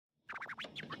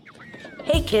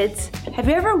Hey kids, have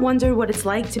you ever wondered what it's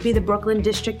like to be the Brooklyn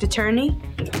District Attorney?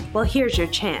 Well, here's your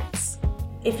chance.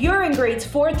 If you're in grades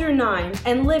 4 through 9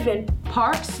 and live in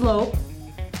Park Slope,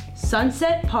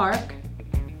 Sunset Park,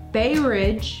 Bay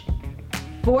Ridge,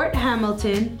 Fort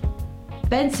Hamilton,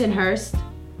 Bensonhurst,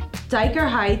 Dyker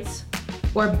Heights,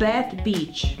 or Bath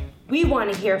Beach, we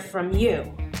want to hear from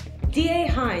you. DA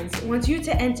Hynes wants you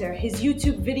to enter his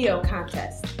YouTube video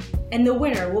contest, and the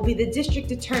winner will be the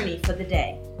district attorney for the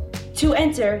day. To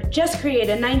enter, just create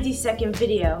a 90-second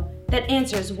video that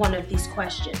answers one of these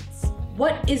questions.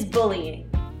 What is bullying?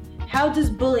 How does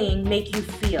bullying make you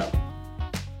feel?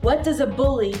 What does a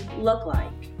bully look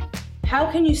like? How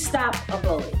can you stop a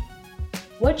bully?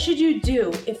 What should you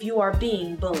do if you are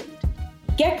being bullied?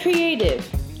 Get creative.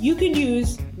 You could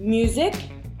use music,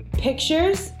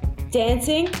 pictures,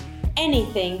 dancing,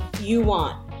 anything you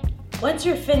want. Once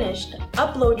you're finished,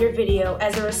 upload your video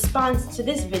as a response to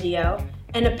this video,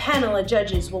 and a panel of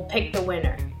judges will pick the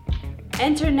winner.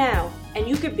 Enter now, and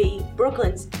you could be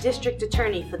Brooklyn's district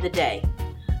attorney for the day.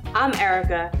 I'm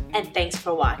Erica, and thanks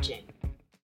for watching.